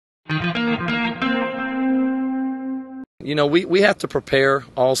You know, we have to prepare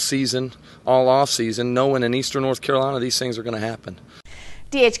all season, all off season, knowing in Eastern North Carolina these things are going to happen.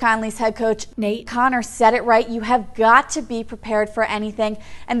 D.H. Conley's head coach Nate Connor said it right. You have got to be prepared for anything.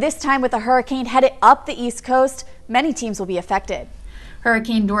 And this time with a hurricane headed up the East Coast, many teams will be affected.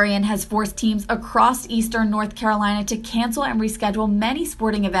 Hurricane Dorian has forced teams across Eastern North Carolina to cancel and reschedule many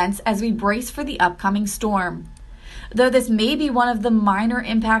sporting events as we brace for the upcoming storm. Though this may be one of the minor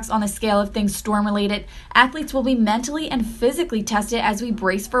impacts on the scale of things storm-related, athletes will be mentally and physically tested as we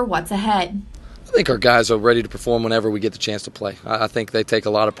brace for what's ahead. I think our guys are ready to perform whenever we get the chance to play. I think they take a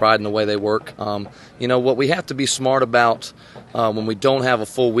lot of pride in the way they work. You know, what we have to be smart about when we don't have a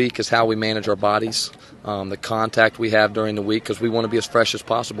full week is how we manage our bodies, the contact we have during the week, because we want to be as fresh as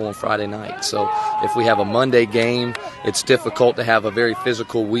possible on Friday night. So if we have a Monday game, it's difficult to have a very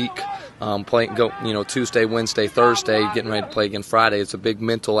physical week. Tuesday, Wednesday, Thursday, getting ready to play again Friday. It's a big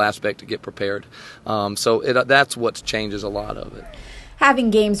mental aspect to get prepared. That's what changes a lot of it.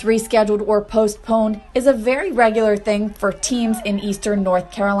 Having games rescheduled or postponed is a very regular thing for teams in Eastern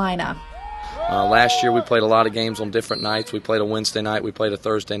North Carolina. Last year we played a lot of games on different nights. We played a Wednesday night, we played a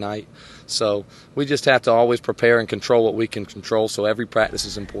Thursday night. So we just have to always prepare and control what we can control, so every practice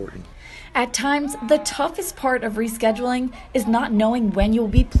is important. At times, the toughest part of rescheduling is not knowing when you'll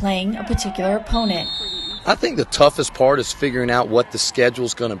be playing a particular opponent. I think the toughest part is figuring out what the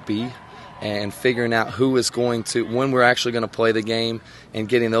schedule's going to be and figuring out who is going to, when we're actually going to play the game and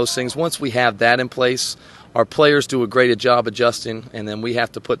getting those things. Once we have that in place, our players do a great job adjusting, and then we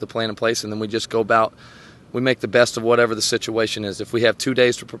have to put the plan in place, and then we just go about, we make the best of whatever the situation is. If we have 2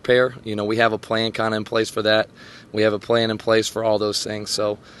 days to prepare, you know, we have a plan kind of in place for that. We have a plan in place for all those things.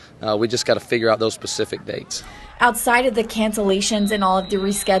 So we just got to figure out those specific dates. Outside of the cancellations and all of the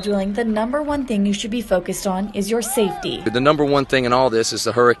rescheduling, the number one thing you should be focused on is your safety. The number one thing in all this is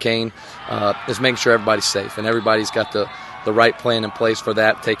the hurricane, is making sure everybody's safe, and everybody's got the right plan in place for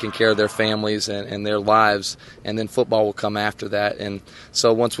that, taking care of their families and their lives, and then football will come after that. And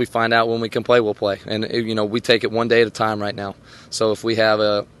so once we find out when we can play, we'll play. And, you know, we take it one day at a time right now. So if we have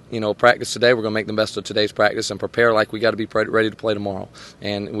a practice today, we're going to make the best of today's practice and prepare like we got to be ready to play tomorrow.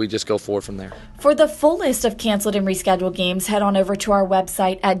 And we just go forward from there. For the full list of canceled and rescheduled games, head on over to our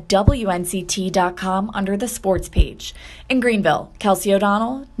website at WNCT.com under the sports page. In Greenville, Kelsey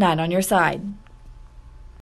O'Donnell, 9 on your side.